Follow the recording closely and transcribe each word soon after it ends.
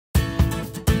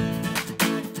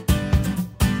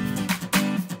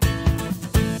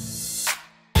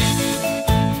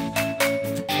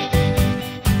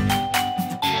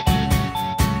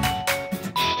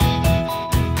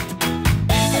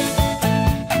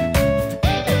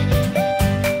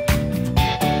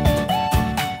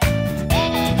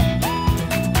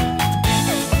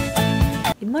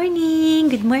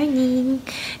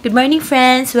Good morning,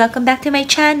 friends! Welcome back to my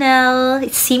channel.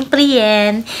 It's Simply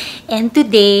Yen. And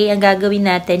today, ang gagawin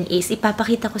natin is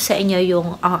ipapakita ko sa inyo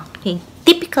yung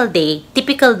typical day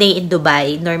in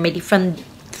Dubai. Normally, from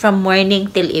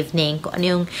morning till evening, kung ano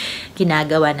yung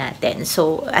ginagawa natin.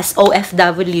 So, as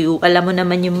OFW, alam mo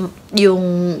naman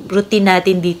yung routine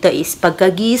natin dito is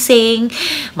pagkagising,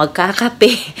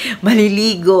 magkakape,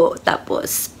 maliligo,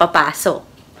 tapos papasok,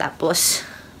 tapos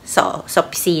sa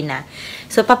opisina.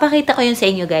 So, papakita ko yun sa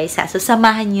inyo, guys, ha? So,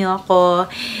 samahan nyo ako.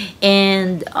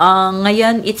 And,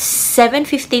 ngayon, it's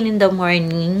 7:15 in the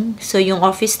morning. So, yung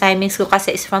office timings ko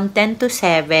kasi is from 10 to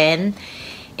 7.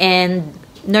 And,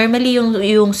 normally,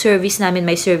 yung service namin,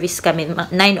 may service kami,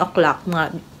 9 o'clock,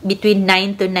 between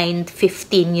 9 to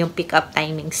 9:15 yung pick-up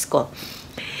timings ko.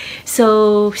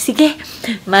 So, sige,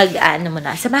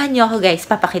 muna. Samahan nyo ako, guys.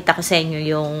 Papakita ko sa inyo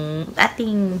yung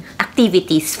ating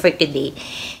activities for today.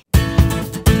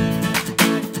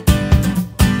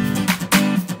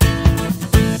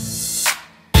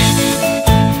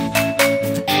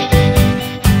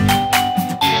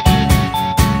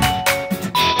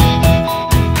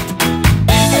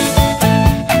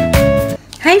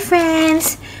 Hi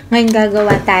friends! Ngayon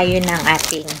gagawa tayo ng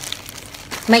ating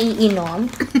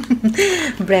maiinom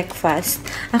breakfast.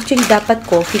 Actually, dapat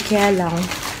coffee, kaya lang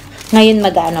ngayon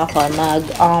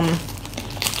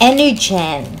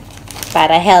Energen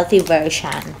para healthy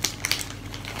version.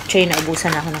 Actually,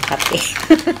 naubusan ako ng kape.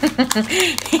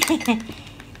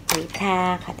 Wait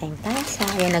ha, katayang tasa.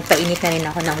 Ayan, nagpainit na rin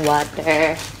ako ng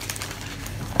water.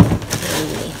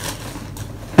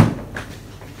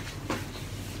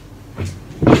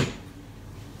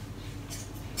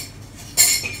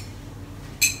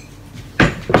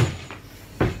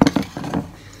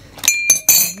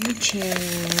 Okay.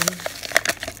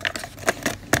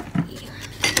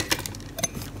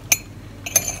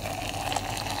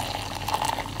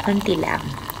 Konti lang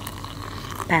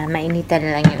para mainitan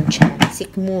na lang yung tiyan.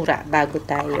 Sikmura bago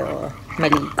tayo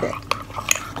maligo.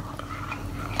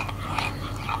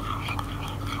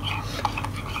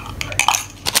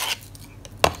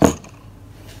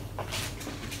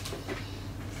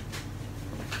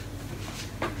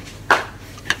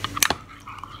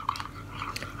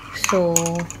 So,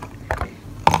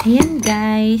 ayan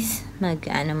guys, muna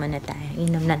tayo.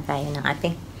 Inom lang tayo ng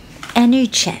ating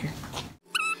Energen.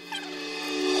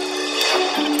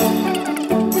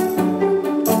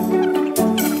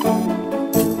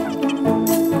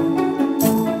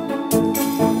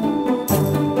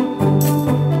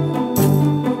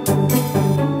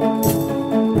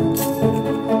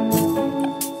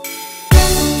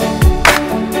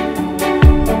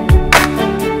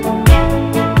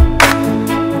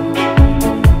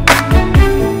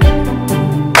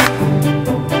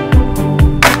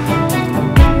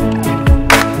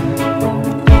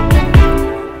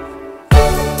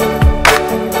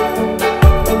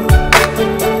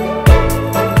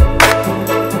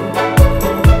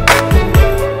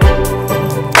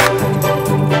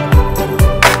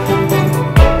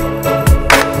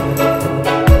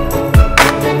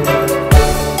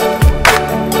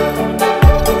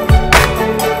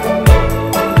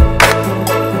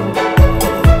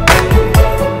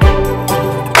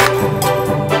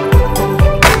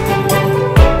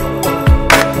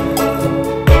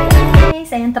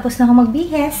 Tapos na ako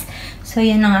magbihes. So,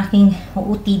 yan ang aking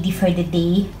OOTD for the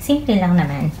day. Simple lang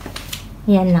naman.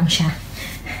 Yan lang siya.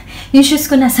 Yung shoes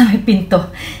ko nasa may pinto.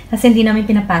 Kasi hindi namin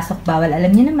pinapasok. Bawal.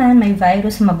 Alam niyo naman, may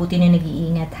virus. Mabuti na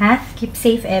nag-iingat, ha? Keep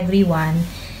safe, everyone.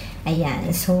 Ayan.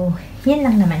 So, yan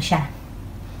lang naman siya.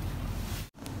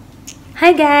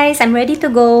 Hi guys! I'm ready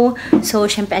to go. So,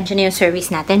 syempre, andyan na yung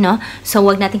service natin, no? So,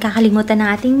 wag natin kakalimutan ng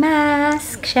ating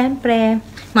mask. Syempre,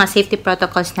 mga safety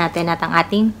protocols natin at ang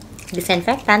ating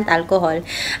disinfectant, alcohol.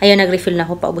 Ayun, nag-refill na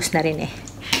ako. Paubos na rin eh.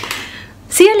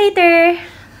 See you later!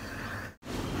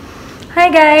 Hi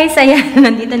guys! Ayan,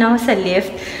 nandito na ako sa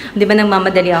lift. Di ba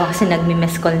nagmamadali ako kasi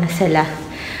nagmi-miss call na sila.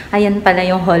 Ayan pala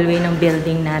yung hallway ng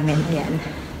building namin. Ayan.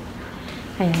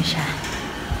 Ayan siya.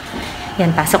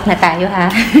 Ayan, pasok na tayo ha.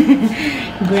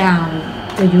 Ground.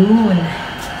 Ayun.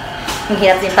 Ang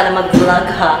hirap din pala mag-vlog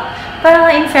ha. Pero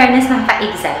in fairness,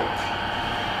 nakaka-excite.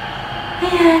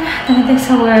 Ayan, natin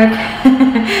sa work.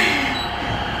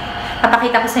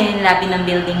 Papakita ko sa inyo yung lobby ng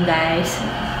building, guys.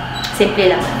 Simple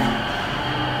lang naman.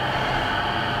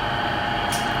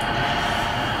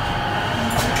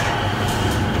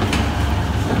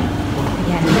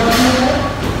 Ayan.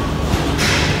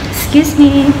 Excuse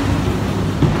me.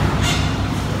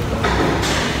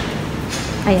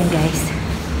 Ayan, guys.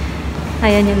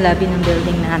 Ayan yung lobby ng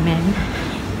building namin.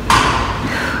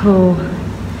 Oh.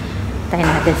 Tayo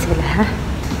natin sila, ha?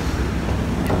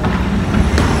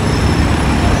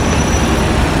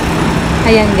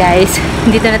 Ayan guys,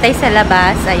 dito na tayo sa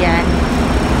labas. Ayan.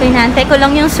 So, hinahantay ko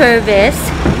lang yung service.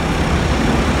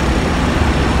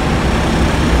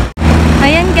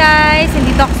 Ayan guys,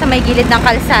 dito ako sa may gilid ng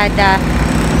kalsada.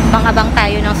 Abang-abang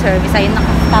tayo ng service. Ayun,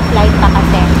 naka-stoplight pa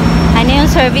kasi. Ano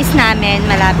yung service namin?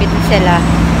 Malapit na sila.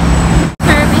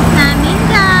 Service namin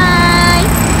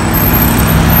guys!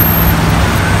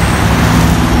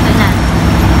 Ito na.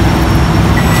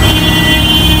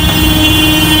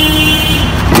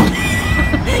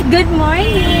 Good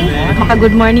morning!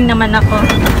 Maka-good morning naman ako.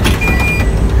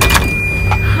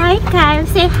 Hi Kyle,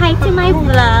 say hi to my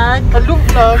vlog. Hello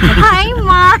vlog. Hi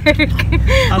Mark.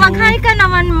 Mag-hi ka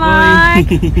naman Mark.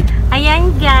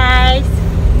 Ayan guys.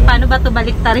 Paano ba ito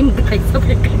baliktarin guys?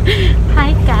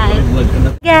 Hi Kyle.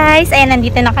 Guys, ayan,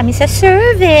 nandito na kami sa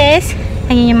service.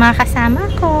 Ayan yung mga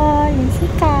kasama ko. Yan si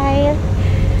Kyle.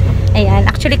 Ayan,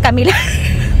 actually kami lang.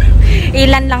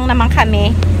 Ilan lang naman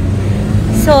kami.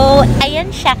 So, ayan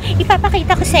siya.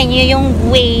 Ipapakita ko sa inyo yung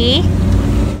way.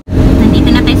 Nandito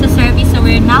na tayo sa service. So,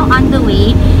 we're now on the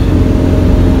way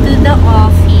to the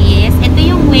office. Ito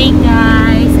yung way,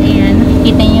 guys. Ayan.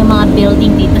 Nakikita niyo yung mga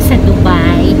building dito sa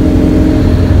Dubai.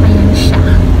 Ayan siya.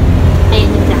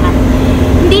 Ayan dyan.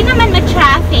 Hindi naman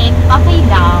ma-traffic. Okay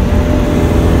lang.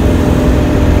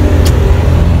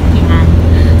 Ayan.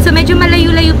 So, medyo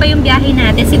malayo-layo pa yung biyahe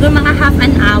natin. Siguro mga half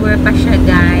an hour pa siya,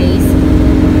 guys.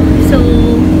 So,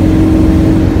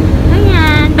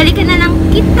 ayan. Balikan na lang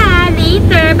kita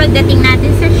later pagdating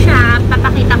natin sa shop.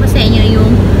 Papakita ko sa inyo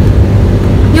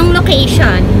yung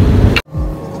location.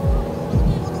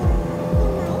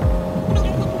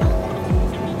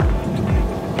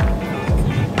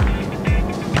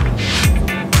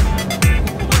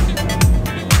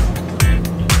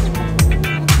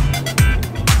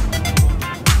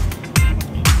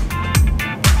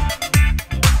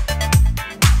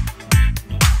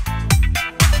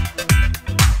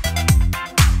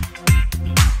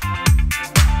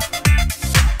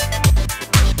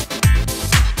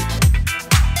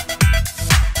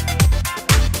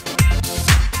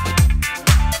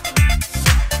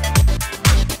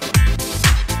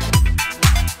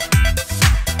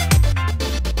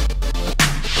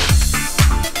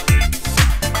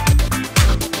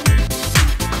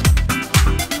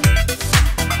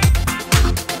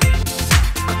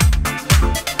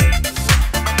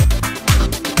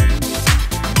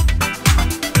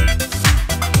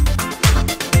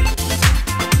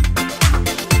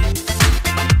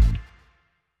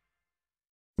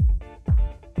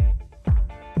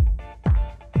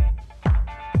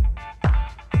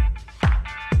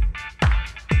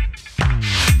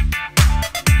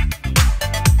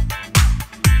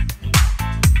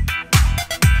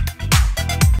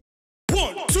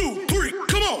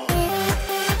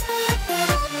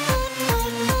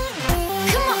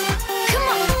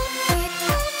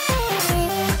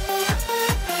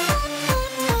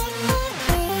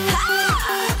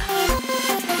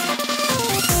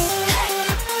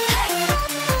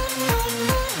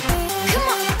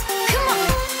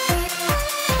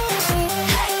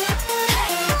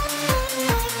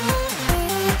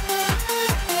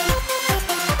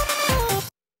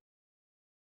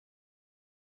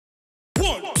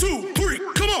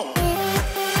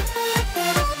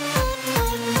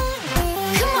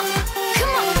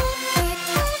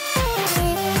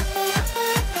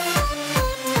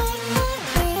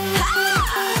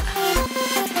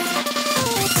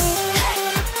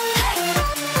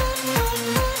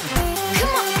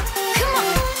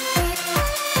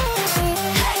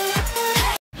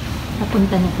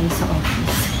 Punta na tayo sa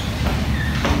office.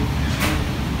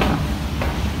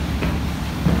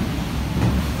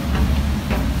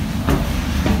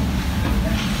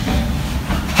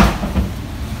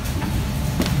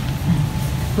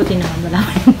 Buti naman wala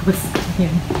ko yung boss.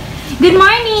 Good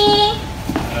morning!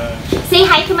 Say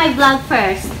hi to my vlog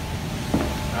first.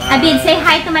 Abid, say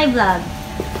hi to my vlog.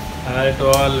 Hi to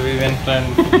all women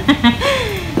friends.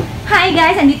 Hi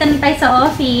guys! Andito na tayo sa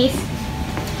office.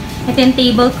 Ito yung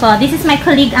table ko. This is my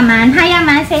colleague, Aman. Hi,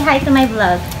 Aman. Say hi to my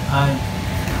vlog. Hi.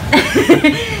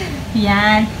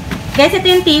 Yan. Guys, ito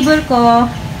yung table ko.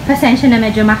 Pasensya na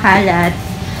medyo makalat.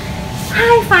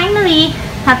 Hi, finally!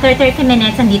 After 30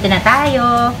 minutes, andito na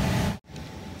tayo.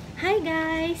 Hi,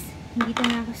 guys! Andito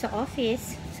na ako sa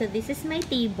office. So, this is my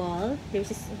table. This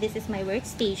is my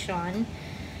workstation.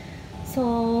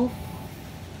 So,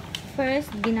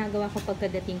 first, ginagawa ko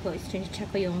pagkadating ko is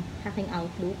check ko yung aking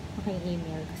Outlook, aking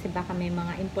email. Kasi baka may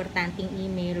mga importanteng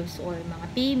emails or mga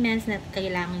payments na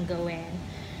kailangan gawin.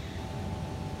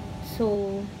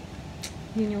 So,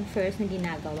 yun yung first na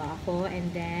ginagawa ko.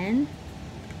 And then,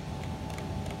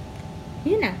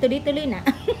 Yun na, tuloy-tuloy na.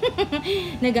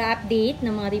 Nag-update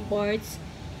ng mga reports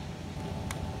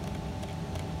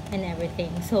and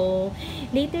everything. So,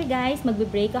 later guys,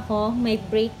 magbe-break ako. My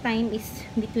break time is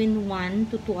between 1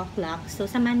 to 2 o'clock. So,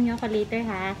 samahan nyo ako later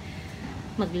ha.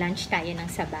 Mag-lunch tayo ng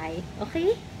sabay.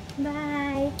 Okay?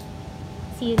 Bye!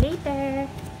 See you later!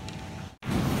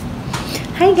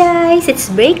 Hi guys! It's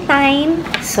break time.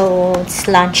 So, it's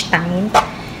lunch time.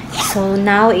 So,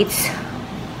 now it's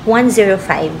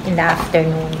 1:05 in the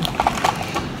afternoon.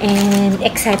 And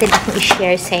excited akong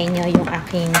i-share sa inyo yung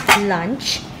aking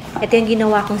lunch. Ito yung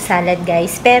ginawa kong salad,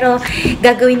 guys. Pero,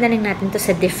 gagawin na lang natin to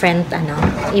sa different,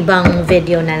 ibang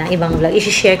video na lang, ibang vlog.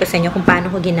 I-share ko sa inyo kung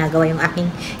paano ko ginagawa yung aking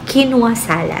quinoa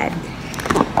salad.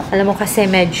 Alam mo kasi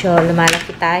medyo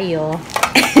lumalaki tayo.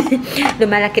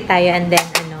 Lumalaki tayo and then,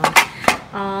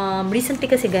 recently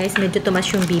kasi guys, medyo tumas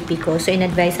yung BP ko. So,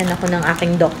 in-advisean ako ng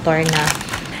aking doktor na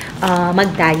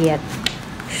mag-diet.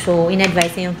 So,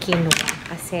 in-advise na yung quinoa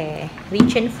kasi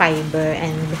rich in fiber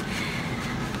and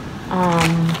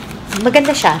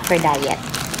maganda siya for diet.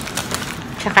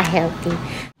 Tsaka healthy.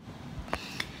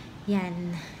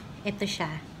 Yan. Ito siya.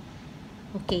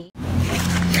 Okay.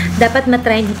 Dapat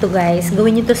matry nyo to guys.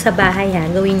 Gawin nyo to sa bahay ha.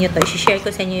 Gawin nyo to. I-share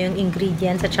ko sa inyo yung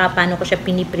ingredients at saka paano ko siya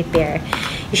piniprepare.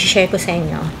 I-share ko sa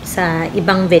inyo sa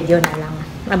ibang video na lang.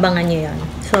 Abangan nyo yun.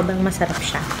 Sobrang masarap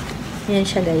siya. Yan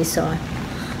siya guys. So,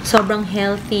 sobrang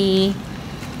healthy.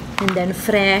 And then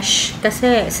fresh.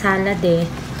 Kasi salad eh.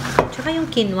 Tsaka yung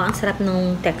quinoa, ang sarap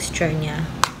nung texture niya.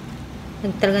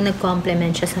 Talaga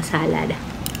nag-complement siya sa salad.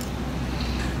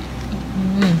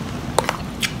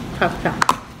 Sarap siya.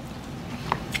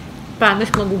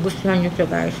 Promise magugustuhan nyo siya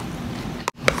guys.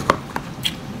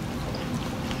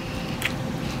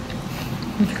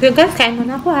 Okay guys, kain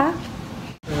muna ako ha.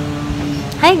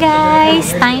 Hi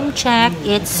guys! Time check.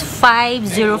 It's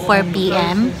 5:04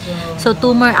 p.m. So,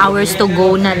 2 more hours to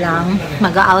go na lang.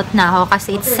 Mag-out na ako kasi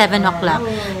it's 7 o'clock.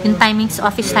 Yung timings,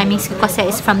 office timings ko kasi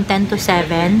is from 10 to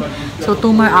 7. So,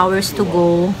 2 more hours to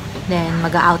go. Then,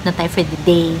 mag-out na tayo for the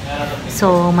day.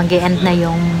 So, mag-e-end na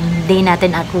yung day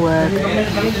natin at work.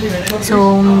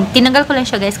 So, tinanggal ko lang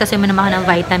siya guys kasi uminom ako ng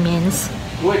vitamins.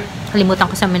 Kalimutan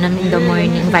ko sa minom in the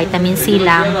morning. Vitamin C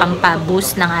lang,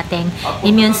 pampa-boost ng ating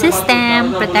immune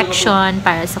system, protection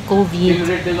para sa COVID.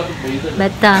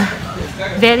 But,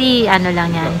 very, lang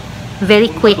yan,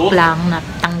 very quick lang na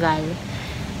tanggal.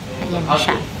 Ayan na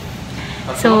siya.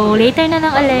 So, later na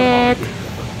lang ulit.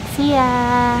 See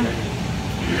ya!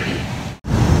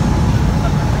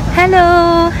 Hello!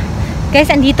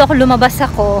 Guys, andito ako, lumabas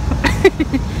ako.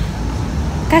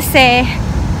 Kasi,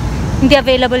 hindi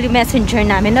available yung messenger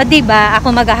namin. O, diba,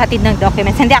 ako maghahatid ng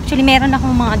documents. Hindi, actually, meron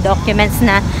akong mga documents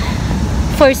na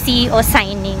for CEO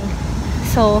signing.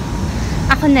 So,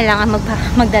 ako na lang ang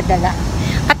magdadala.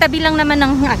 Katabi lang naman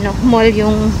ng mall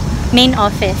yung main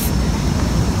office.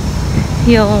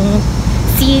 Yung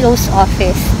CEO's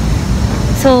office.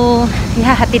 So,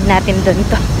 ihahatid natin dun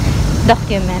to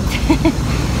document.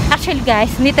 Actually,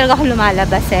 guys, hindi talaga ako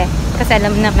lumalabas eh. Kasi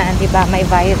alam naman, diba, may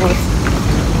virus.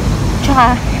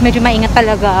 Tsaka, medyo maingat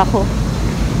talaga ako.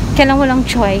 Kailang walang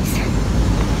choice.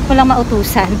 Walang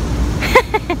mautusan.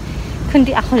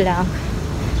 Kundi ako lang.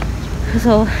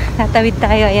 So, tatawid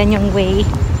tayo. Ayan yung way.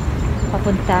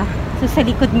 Papunta. So, sa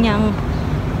likod niyang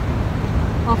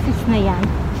office na yan.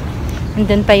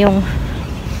 Andun pa yung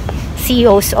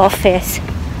CEO's office.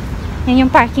 Yan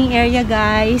yung parking area,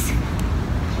 guys.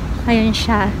 Ayan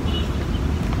siya.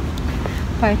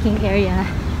 Parking area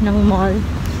ng mall.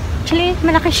 Actually,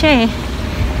 malaki siya eh.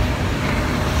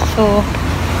 So,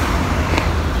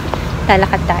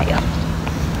 lalakad tayo.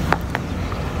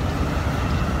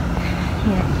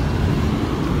 Yan.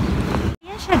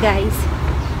 Yan siya guys.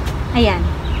 Ayan.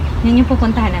 Yan yung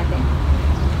pupuntahan natin.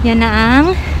 Yan na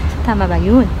ang, tama ba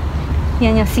yun?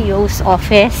 Yan yung CEO's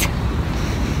office.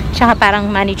 Tsaka parang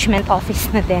management office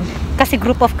na din. Kasi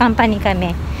group of company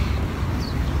kami.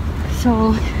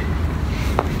 So,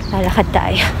 lalakad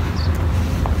tayo.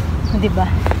 Diba?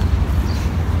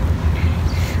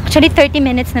 Actually, 30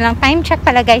 minutes na lang. Time check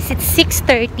pala guys. It's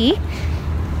 6:30.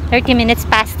 30 minutes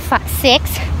past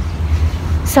 6.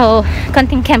 So,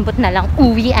 konting kembot na lang.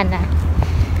 Uwian na.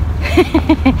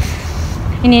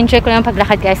 Ini-enjoy ko lang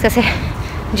paglakad guys kasi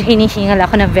hinihingal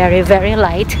ako na very, very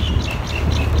light.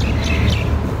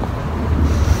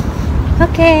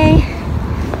 Okay.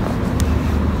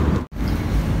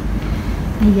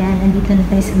 Ayan, andito na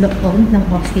tayo sa loob ng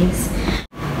office.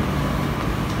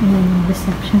 Ayan,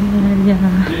 reception area.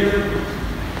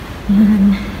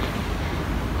 Ayan.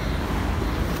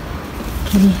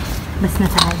 Okay, bas na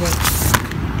tayo.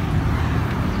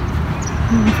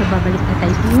 Ayan, so babalik na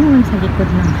tayo dun sa likod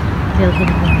ng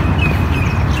building.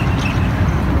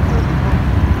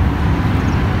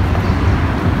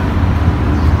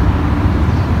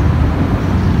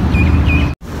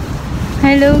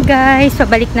 Hello guys,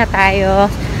 pabalik na tayo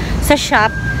sa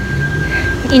shop.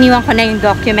 Iniwan ko na yung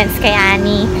documents kay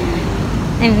Annie.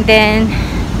 And then,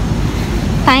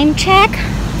 time check,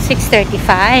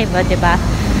 6:35, o diba?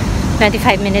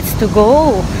 25 minutes to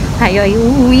go. Tayo ay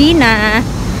uuwi na.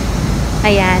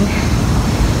 Ayan.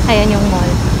 Ayan yung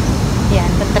mall. Ayan,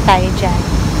 punta tayo dyan.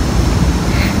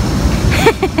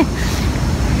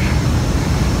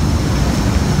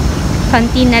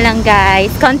 Konti na lang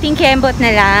guys. Konting kembot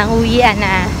na lang. Uwian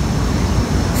na.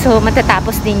 So,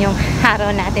 matatapos din yung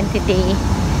araw natin today.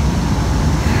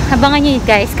 Abangan nyo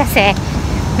guys kasi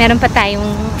meron pa tayong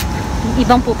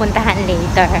ibang pupuntahan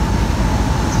later.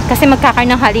 Kasi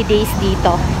magkakaroon ng holidays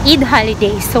dito. Eid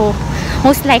holidays. So,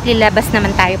 most likely labas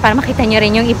naman tayo para makita nyo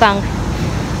rin yung ibang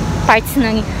parts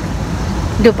ng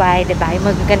Dubai. Diba? Yung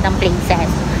magagandang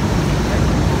places.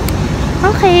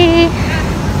 Okay.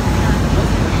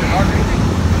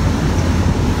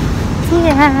 See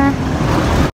ya.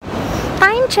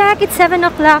 Time check, it's 7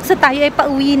 o'clock. So, tayo ay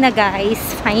pauwi na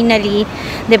guys. Finally.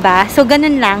 'Di ba? So,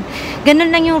 ganun lang. Ganun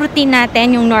lang yung routine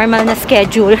natin, yung normal na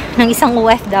schedule ng isang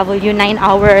OFW,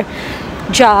 9-hour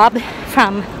job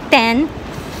from 10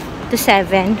 to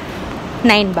 7.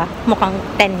 9 ba? Mukhang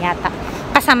 10 yata.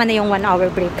 Kasama na yung 1-hour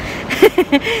break.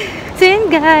 So, yun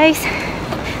guys.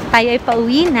 Tayo ay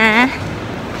pauwi na.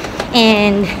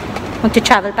 And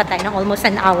magta-travel pa tayo ng almost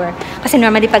an hour. Kasi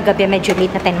normally pag gabi medyo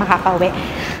late na tayo makakauwi.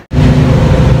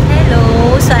 Hello!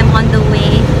 So I'm on the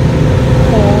way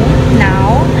home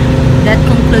now. That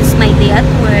concludes my day at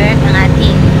work. Ang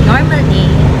ating normal day.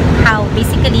 How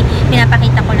basically,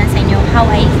 pinapakita ko lang sa inyo how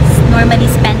I normally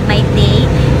spend my day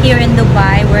here in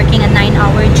Dubai working a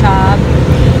 9-hour job.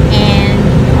 And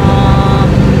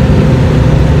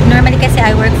normally kasi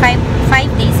I work 5